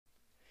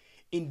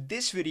In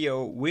this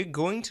video, we're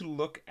going to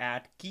look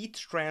at Keith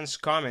Tran's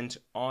comment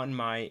on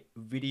my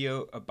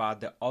video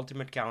about the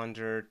ultimate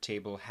calendar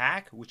table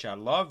hack, which I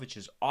love, which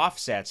is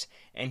offsets.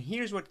 And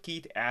here's what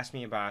Keith asked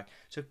me about.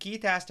 So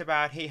Keith asked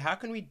about, hey, how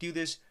can we do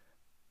this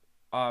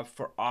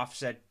for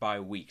offset by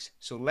weeks?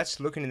 So let's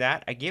look into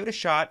that. I gave it a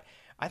shot.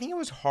 I think it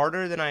was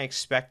harder than I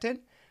expected,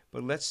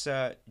 but let's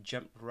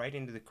jump right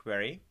into the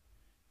query.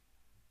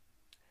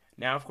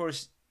 Now, of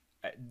course,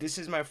 this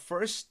is my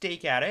first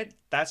take at it.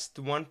 That's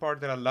the one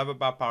part that I love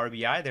about Power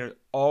BI. There's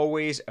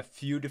always a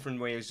few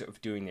different ways of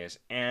doing this,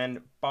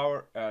 and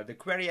the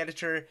query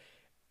editor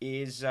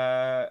is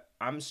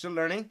I'm still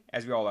learning,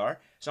 as we all are.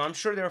 So I'm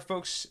sure there are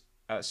folks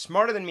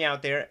smarter than me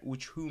out there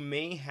who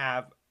may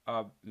have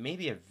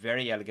maybe a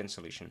very elegant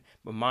solution,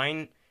 but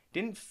mine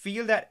didn't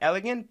feel that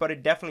elegant, but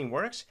it definitely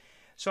works.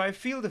 So I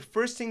feel the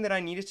first thing that I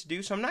needed to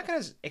do. So I'm not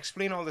going to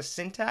explain all the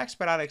syntax,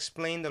 but I'll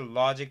explain the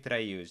logic that I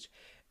used.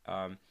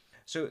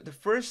 So the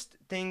first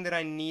thing that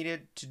I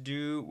needed to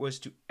do was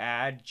to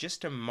add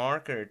just a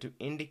marker to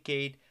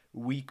indicate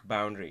week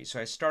boundaries. So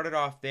I started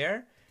off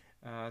there.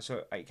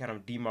 So I kind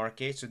of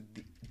demarcate. So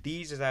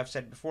these, as I've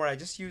said before, I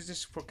just use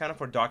this for kind of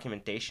for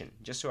documentation,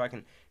 just so I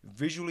can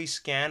visually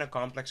scan a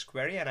complex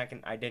query and I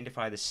can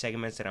identify the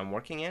segments that I'm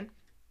working in.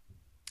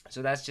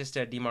 So that's just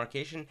a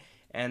demarcation.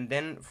 And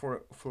then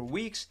for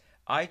weeks,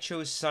 I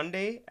chose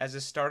Sunday as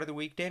the start of the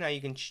weekday. Now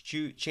you can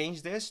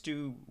change this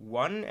to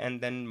 1 and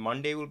then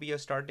Monday will be a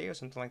start day or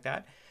something like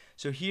that.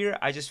 So here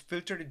I just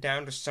filtered it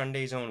down to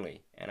Sundays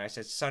only. And I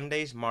said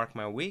Sundays mark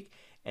my week.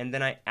 And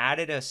then I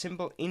added a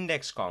simple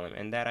index column.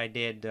 And that I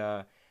did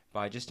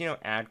by just,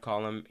 add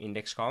column,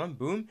 index column,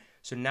 boom.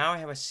 So now I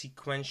have a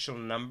sequential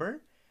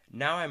number.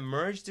 Now I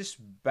merge this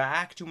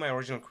back to my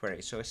original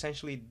query. So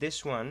essentially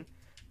this one,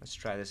 let's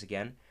try this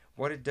again.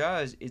 What it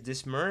does is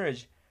this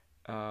merge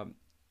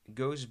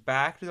goes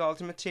back to the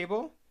ultimate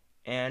table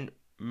and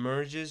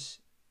merges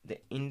the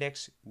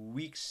index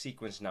week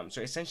sequence number.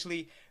 So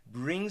essentially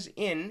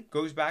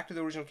goes back to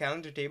the original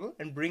calendar table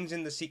and brings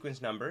in the sequence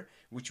number,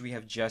 which we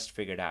have just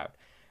figured out.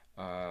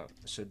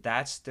 So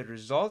that's the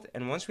result.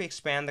 And once we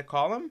expand the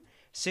column,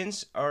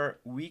 since our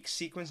week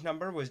sequence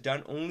number was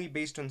done only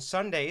based on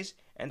Sundays,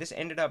 and this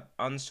ended up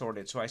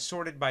unsorted. So I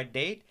sorted by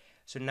date.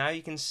 So now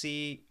you can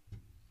see,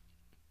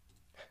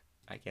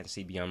 I can't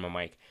see beyond my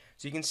mic.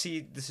 So you can see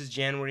this is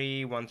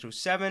January 1 through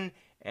 7,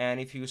 and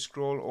if you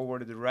scroll over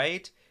to the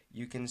right,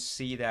 you can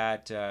see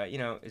that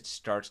it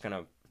starts kind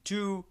of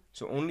 2,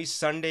 so only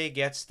Sunday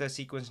gets the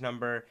sequence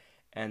number,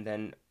 and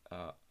then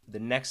the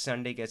next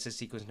Sunday gets the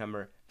sequence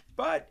number.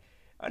 But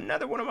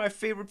another one of my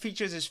favorite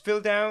features is fill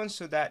down,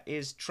 so that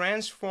is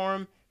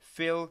transform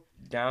fill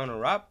down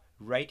or up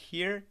right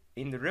here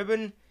in the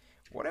ribbon.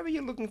 Whatever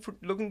you're looking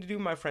to do,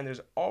 my friend,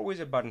 there's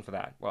always a button for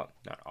that. Well,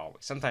 not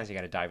always. Sometimes you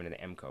got to dive into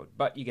the M code,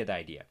 but you get the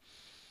idea.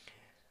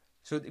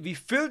 So we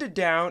filled it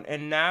down,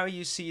 and now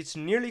you see it's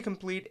nearly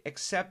complete,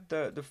 except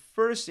the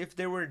first, if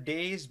there were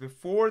days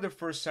before the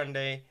first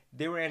Sunday,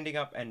 they were ending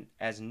up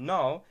as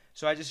null.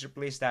 So I just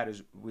replaced that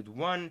with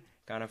 1,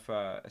 kind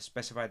of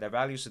specify that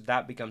value, so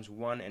that becomes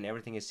 1, and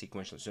everything is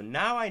sequential. So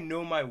now I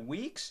know my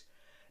weeks.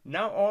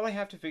 Now all I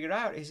have to figure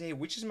out is, hey,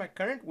 which is my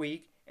current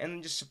week, and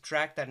then just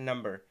subtract that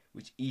number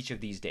with each of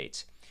these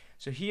dates.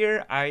 So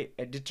here I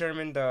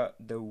determined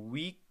the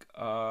week,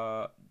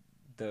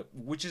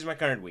 which is my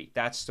current week.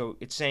 So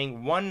it's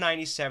saying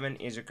 197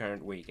 is a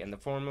current week, and the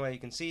formula you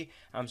can see,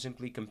 I'm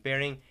simply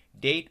comparing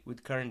date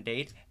with current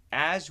date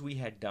as we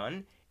had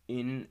done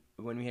when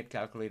we had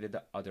calculated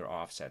the other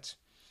offsets.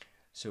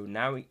 So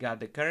now we got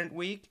the current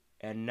week,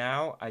 and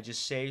now I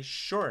just say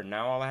sure.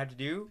 Now all I have to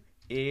do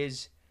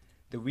is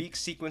the week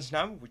sequence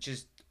num,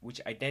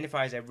 which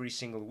identifies every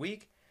single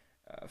week.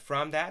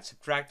 From that,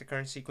 subtract the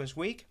current sequence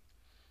week,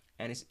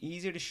 and it's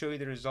easier to show you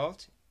the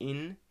result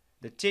in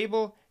the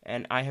table.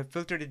 And I have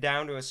filtered it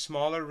down to a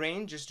smaller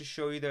range just to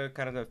show you the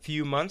kind of the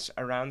few months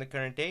around the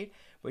current date.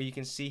 But you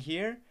can see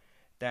here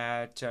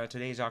that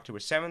today is October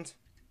 7th,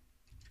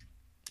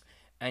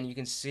 and you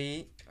can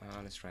see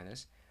let's try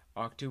this,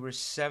 October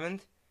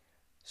 7th.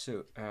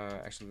 So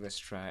actually, let's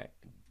try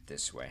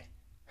this way.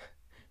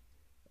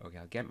 Okay,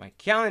 I'll get my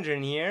calendar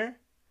in here.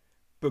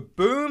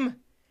 Boom.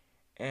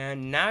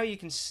 And now you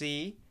can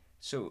see,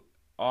 so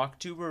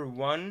October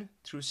 1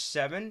 through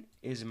 7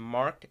 is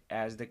marked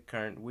as the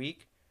current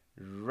week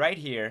right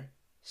here,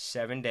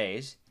 7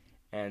 days.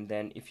 And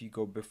then if you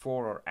go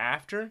before or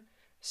after,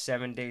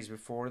 7 days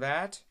before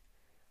that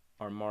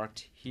are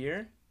marked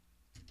here.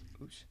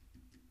 Oops.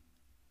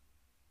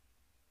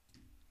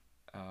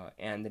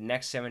 And the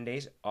next 7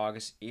 days,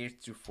 August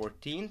 8th through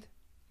 14th,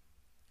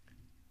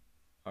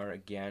 are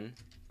again,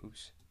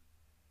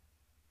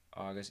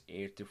 August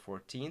 8th to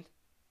 14th,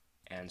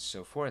 and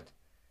so forth.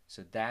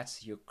 So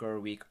that's your per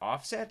week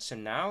offset. So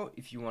now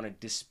if you want to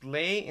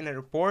display in a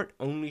report,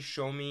 only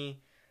show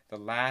me the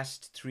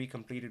last 3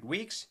 completed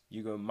weeks,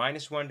 you go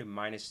 -1 to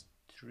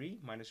 -3,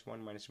 -1,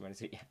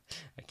 -3,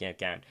 I can't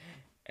count.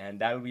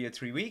 And that will be your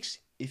 3 weeks.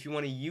 If you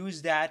want to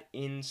use that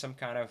in some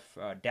kind of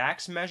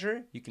DAX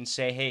measure, you can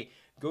say, hey,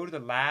 go to the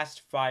last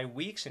 5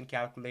 weeks and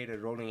calculate a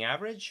rolling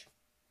average.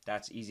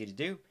 That's easy to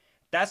do.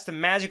 That's the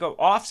magic of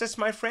offsets,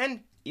 my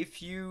friend.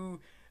 If you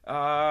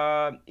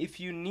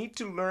need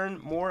to learn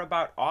more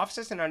about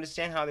offsets and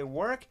understand how they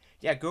work,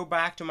 yeah, go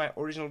back to my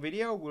original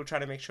video. We'll try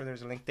to make sure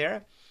there's a link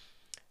there.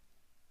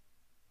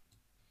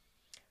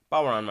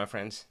 Power on, my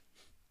friends.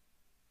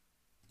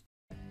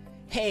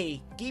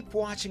 Hey, keep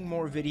watching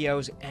more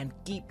videos and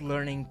keep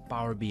learning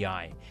Power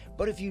BI.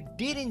 But if you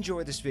did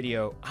enjoy this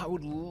video, I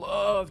would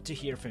love to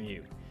hear from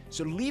you.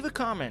 So leave a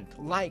comment,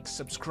 like,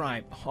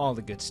 subscribe, all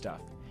the good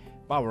stuff.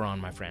 Power on,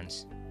 my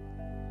friends.